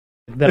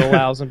that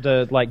allows them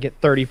to like get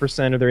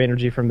 30% of their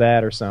energy from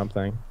that or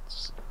something.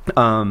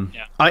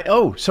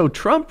 So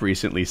Trump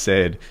recently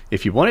said,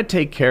 if you want to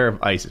take care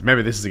of ISIS,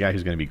 remember this is a guy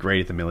who's going to be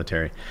great at the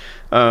military.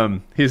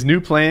 His new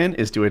plan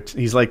is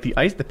he's like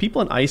the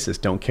people in ISIS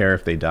don't care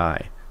if they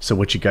die. So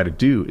what you got to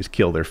do is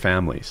kill their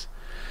families.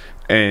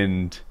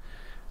 And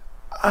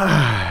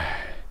I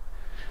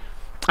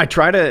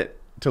try to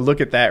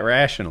look at that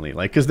rationally,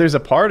 like, because there's a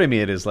part of me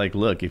that is like,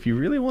 look, if you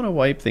really want to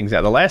wipe things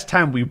out, the last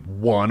time we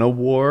won a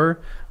war,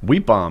 we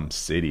bombed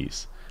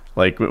cities,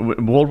 like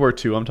World War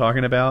II. I'm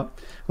talking about,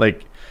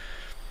 like,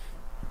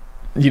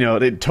 you know,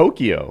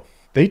 Tokyo.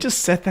 They just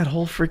set that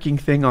whole freaking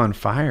thing on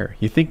fire.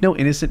 You think no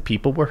innocent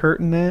people were hurt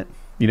in that?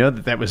 You know,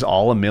 that was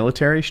all a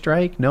military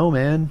strike? No,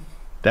 man,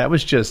 that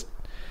was just.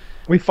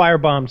 We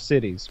firebombed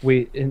cities.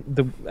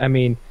 I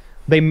mean,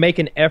 they make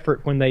an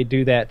effort when they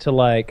do that to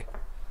like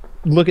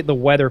look at the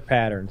weather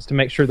patterns to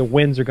make sure the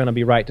winds are going to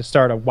be right to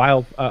start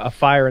a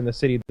fire in the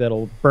city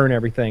that'll burn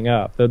everything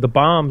up. The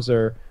bombs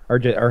are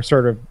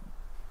sort of,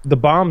 the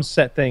bombs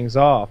set things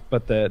off,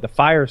 but the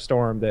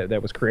firestorm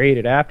that was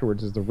created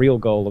afterwards is the real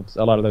goal of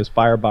a lot of those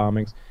fire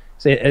bombings.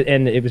 So,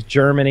 and it was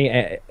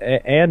Germany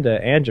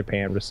and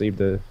Japan received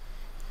the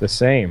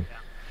same.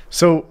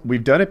 So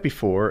we've done it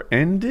before,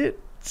 and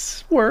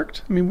it's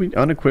worked. I mean, we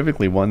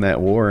unequivocally won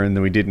that war, and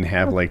then we didn't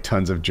have like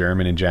tons of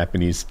German and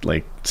Japanese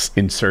like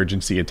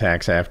insurgency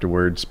attacks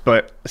afterwards.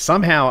 But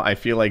somehow I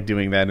feel like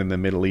doing that in the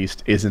Middle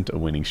East isn't a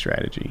winning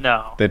strategy.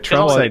 No. That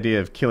Trump's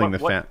idea of killing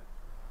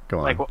Go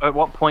on. Like, at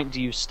what point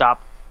do you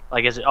stop?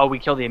 Like, is it, oh, we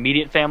kill the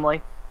immediate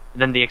family,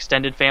 and then the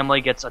extended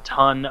family gets a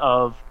ton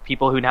of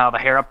people who now have a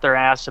hair up their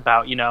ass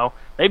about, you know,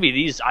 maybe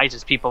these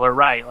ISIS people are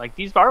right. Like,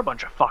 these are a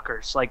bunch of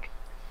fuckers. Like,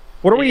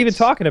 what are we even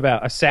talking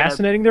about?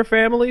 Assassinating their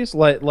families?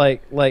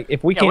 Like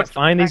if we can't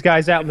find these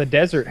guys out in the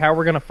desert, how are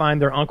we going to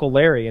find their Uncle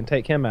Larry and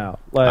take him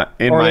out? Like,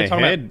 in or are my they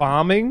talking head, about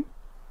bombing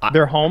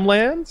their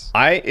homelands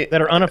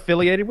that are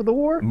unaffiliated with the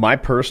war? My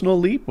personal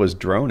leap was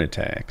drone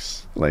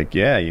attacks. Like,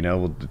 yeah, you know,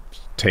 we'll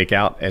take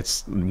out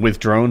with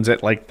drones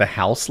at like the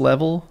house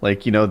level.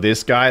 Like, you know,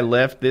 this guy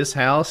left this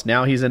house,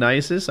 now he's in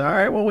ISIS. All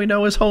right, well, we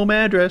know his home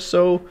address,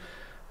 so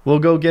we'll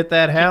go get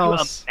that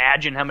house. Can you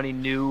imagine how many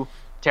new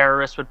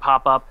terrorists would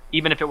pop up,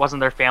 even if it wasn't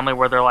their family,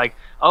 where they're like,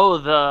 oh,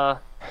 the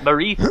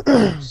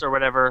Marifs or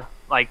whatever,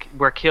 like,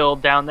 were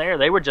killed down there.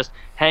 They were just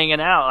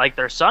hanging out. Like,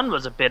 their son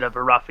was a bit of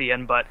a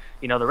ruffian, but,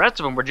 you know, the rest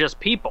of them were just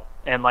people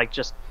and, like,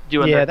 just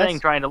doing their thing,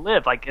 trying to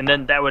live. Like, and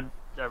then that would,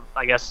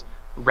 I guess,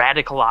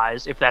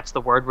 radicalize, if that's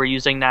the word we're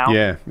using now.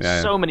 Yeah.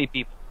 So many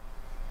people.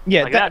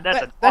 Yeah, like,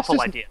 that's an awful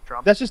idea,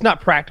 Trump. That's just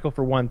not practical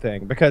for one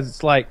thing, because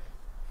it's like,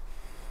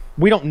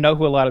 we don't know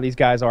who a lot of these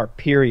guys are,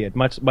 period,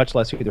 much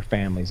less who their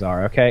families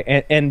are,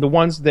 okay? And the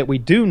ones that we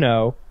do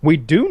know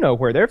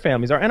where their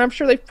families are, and I'm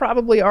sure they've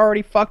probably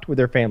already fucked with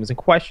their families and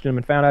questioned them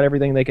and found out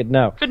everything they could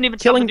know. Couldn't even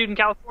tell the dude in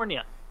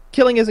California.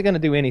 Killing isn't going to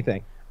do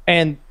anything.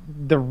 And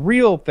the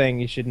real thing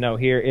you should know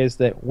here is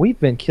that we've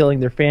been killing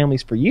their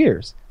families for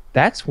years.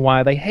 That's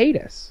why they hate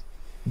us.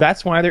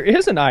 That's why there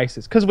is an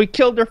ISIS, because we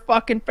killed their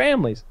fucking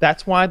families.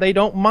 That's why they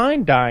don't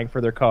mind dying for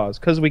their cause,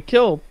 because we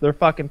killed their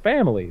fucking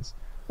families.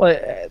 Well,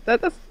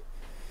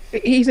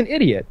 he's an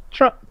idiot.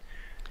 Trump.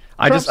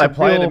 I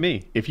apply it to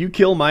me. If you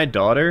kill my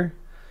daughter,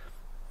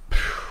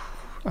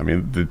 I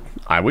mean,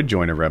 I would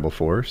join a rebel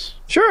force.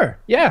 Sure.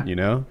 Yeah. You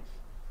know.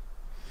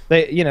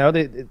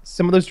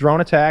 Some of those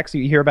drone attacks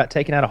you hear about,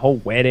 taking out a whole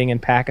wedding in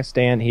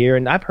Pakistan here,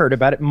 and I've heard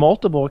about it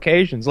multiple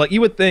occasions. Like,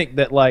 you would think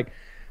that like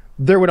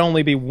there would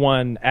only be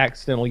one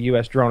accidental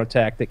U.S. drone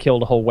attack that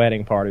killed a whole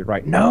wedding party,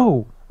 right?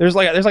 No. There's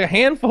like a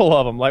handful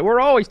of them. Like, we're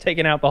always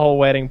taking out the whole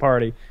wedding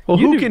party. Well,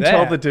 who can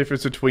tell the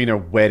difference between a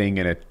wedding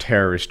and a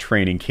terrorist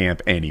training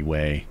camp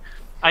anyway?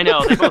 I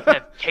know, they both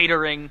have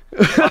catering.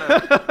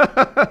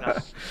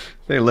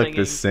 They look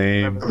the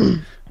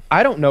same.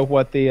 I don't know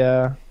what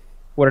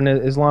an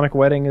Islamic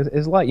wedding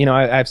is like. You know,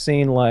 I've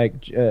seen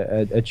like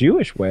a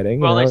Jewish wedding.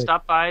 Well, they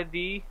stop by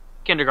the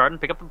kindergarten,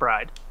 pick up the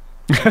bride.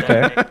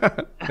 Okay.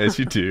 As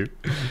you do.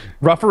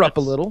 Rough her up a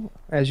little,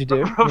 as you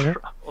do.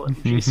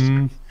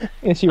 Jesus.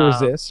 If she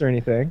resists or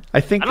anything.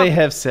 I think they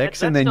have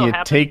sex and then you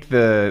take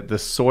the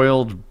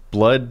soiled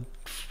blood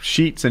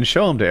sheets and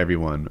show them to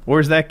everyone. Or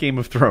is that Game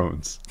of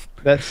Thrones?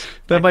 That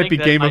might be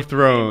Game of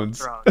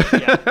Thrones.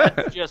 Yeah,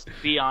 that's just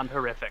beyond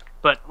horrific.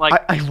 But like,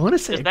 I want to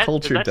say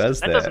culture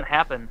does that. That doesn't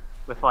happen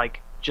with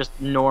like just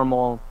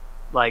normal,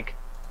 like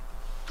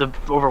the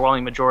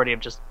overwhelming majority of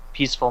just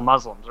peaceful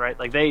Muslims, right?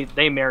 Like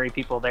they marry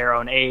people their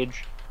own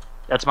age.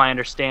 That's my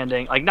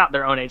understanding. Like, not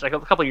their own age, like a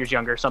couple years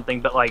younger or something,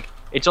 but like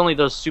it's only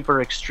those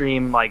super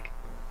extreme, like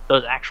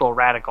those actual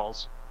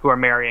radicals who are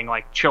marrying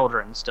like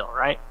children still,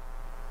 right?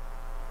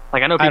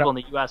 Like, I know people in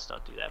the US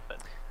don't do that,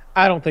 but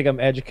I don't think I'm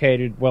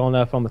educated well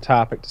enough on the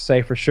topic to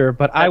say for sure,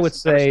 but I would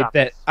say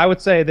that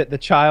the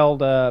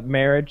child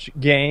marriage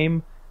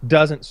game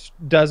doesn't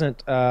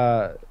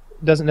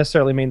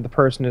necessarily mean the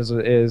person is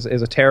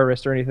a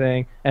terrorist or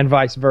anything, and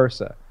vice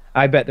versa.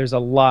 I bet there's a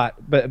lot,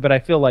 but I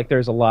feel like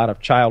there's a lot of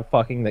child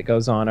fucking that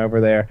goes on over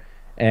there,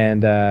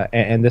 and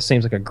this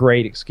seems like a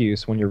great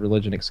excuse when your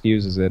religion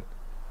excuses it.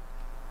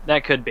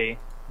 That could be.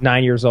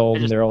 9 years I old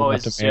and just they're old enough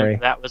always to assumed marry.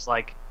 that was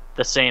like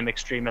the same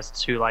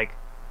extremists who like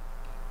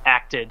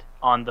acted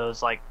on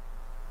those like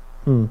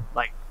Hmm.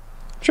 like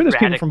I'm sure there's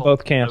people from radical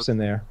both camps in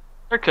there.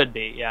 there could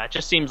be. Yeah, it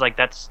just seems like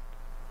that's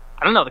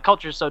I don't know. The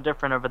culture is so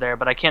different over there,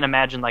 but I can't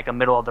imagine like a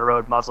middle of the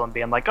road Muslim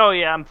being like, "Oh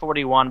yeah, I'm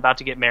 41, about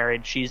to get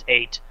married. She's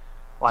 8."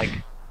 Like,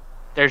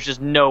 there's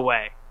just no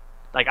way.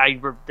 Like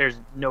there's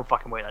no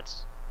fucking way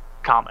that's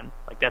common.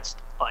 Like that's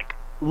like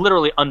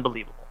literally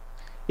unbelievable.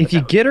 If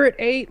you get her at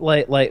 8,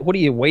 like what do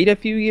you wait a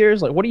few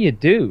years? Like what do you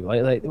do?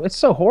 Like it's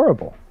so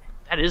horrible.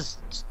 That is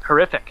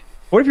horrific.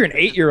 What if you're an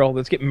 8-year-old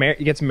that's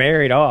gets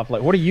married off?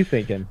 Like what are you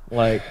thinking?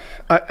 Like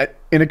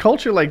in a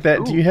culture like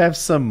that, do Ooh. you have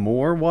some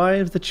more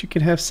wives that you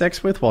can have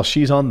sex with while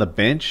she's on the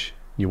bench?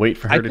 You wait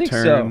for her I to think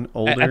turn so.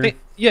 older? I think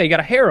you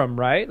got a harem,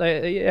 right?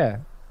 Like, yeah.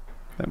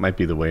 That might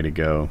be the way to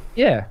go.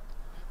 Yeah.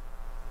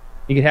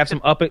 You could have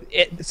some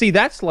see,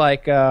 that's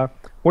like what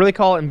do they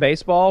call it in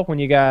baseball when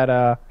you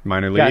got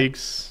Minor got-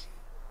 leagues?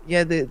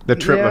 yeah,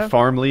 The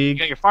farm You league?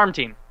 got your farm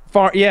team.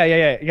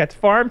 yeah. You got the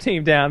farm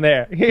team down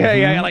there.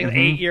 Yeah, like the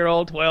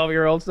 8-year-old,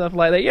 12-year-old stuff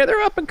like that. Yeah,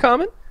 they're up and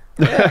coming.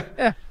 Yeah.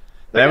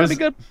 They're gonna be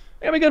good.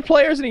 They're gonna be good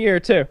players in a year or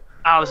two.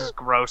 Oh, this is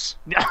gross.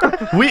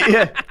 we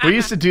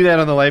used to do that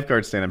on the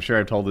lifeguard stand. I'm sure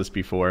I've told this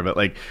before, but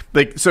like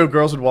so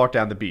girls would walk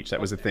down the beach. That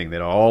was the thing.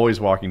 They'd always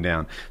walking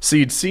down. So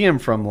you'd see them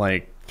from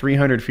like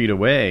 300 feet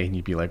away, and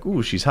you'd be like,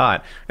 "Ooh, she's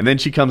hot." And then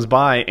she comes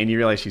by, and you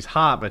realize she's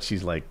hot, but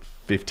she's like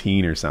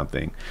 15 or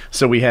something.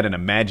 So we had an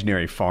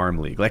imaginary farm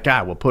league. Like,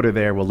 we'll put her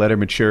there. We'll let her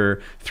mature.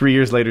 3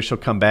 years later, she'll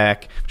come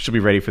back. She'll be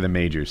ready for the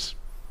majors.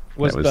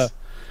 Was the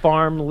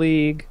farm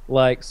league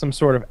like some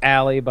sort of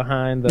alley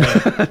behind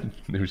the?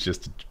 It was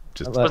just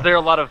Was there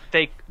a lot of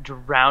fake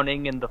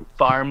drowning in the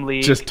farm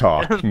league? just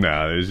talk.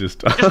 No, it was just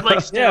Just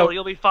like still, Yeah.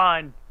 you'll be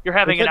fine. You're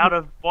having an out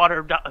of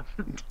water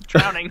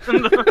drowning. So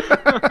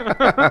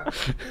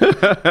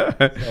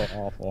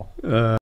awful.